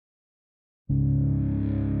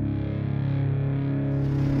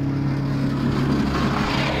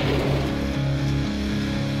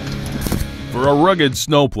For a rugged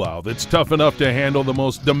snowplow that's tough enough to handle the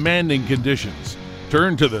most demanding conditions,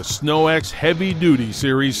 turn to the SnowEx Heavy-Duty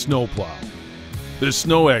Series snowplow. The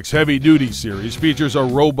SnowEx Heavy-Duty Series features a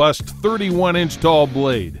robust 31-inch tall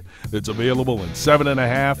blade that's available in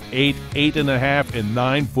 7.5, 8, 8.5, and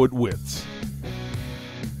 9-foot widths.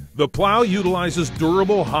 The plow utilizes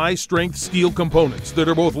durable, high-strength steel components that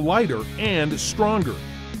are both lighter and stronger,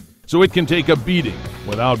 so it can take a beating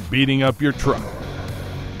without beating up your truck.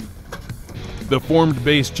 The formed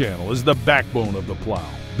base channel is the backbone of the plow,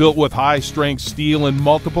 built with high-strength steel in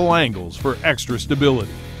multiple angles for extra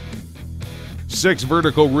stability. 6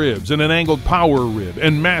 vertical ribs and an angled power rib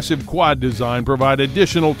and massive quad design provide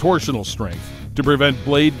additional torsional strength to prevent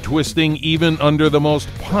blade twisting even under the most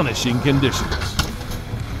punishing conditions.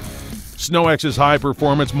 SnowEx's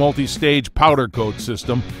high-performance multi-stage powder coat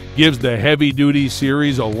system gives the Heavy-Duty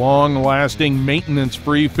Series a long-lasting,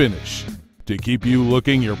 maintenance-free finish to keep you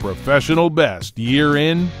looking your professional best year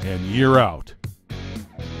in and year out.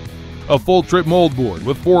 A full-trip mold board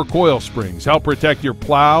with 4 coil springs help protect your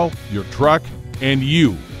plow, your truck, and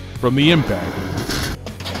you from the impact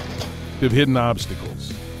of hidden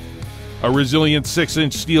obstacles. A resilient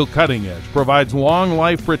 6-inch steel cutting edge provides long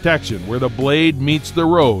life protection where the blade meets the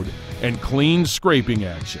road and clean scraping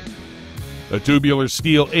action. A tubular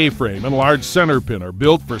steel A-frame and large center pin are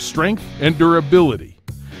built for strength and durability,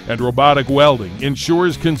 and robotic welding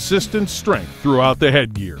ensures consistent strength throughout the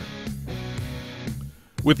headgear.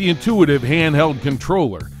 With the intuitive handheld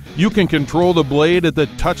controller, you can control the blade at the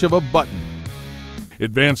touch of a button.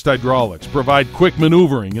 Advanced hydraulics provide quick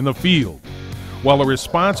maneuvering in the field, while a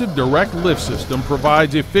responsive direct lift system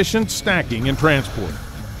provides efficient stacking and transport.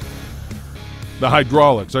 The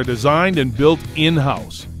hydraulics are designed and built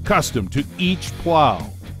in-house, custom to each plow,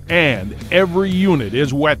 and every unit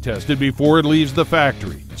is wet tested before it leaves the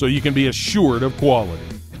factory, so you can be assured of quality.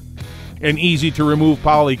 An easy-to-remove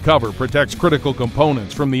poly cover protects critical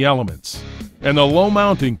components from the elements, and the low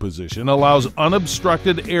mounting position allows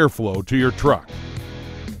unobstructed airflow to your truck.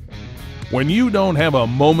 When you don't have a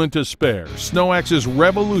moment to spare, SnowEx's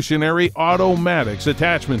revolutionary Automatics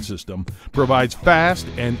attachment system provides fast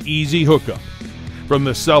and easy hookup. From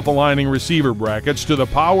the self-aligning receiver brackets to the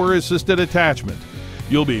power-assisted attachment,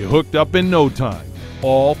 you'll be hooked up in no time,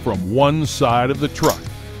 all from one side of the truck.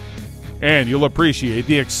 And you'll appreciate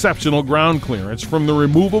the exceptional ground clearance from the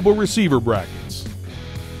removable receiver brackets.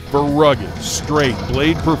 For rugged, straight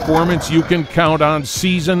blade performance you can count on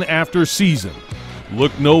season after season,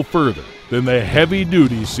 look no further than the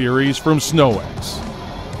Heavy-Duty Series from SnowEx.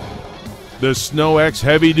 The SnowEx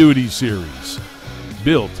Heavy-Duty Series,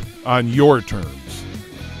 built on your terms.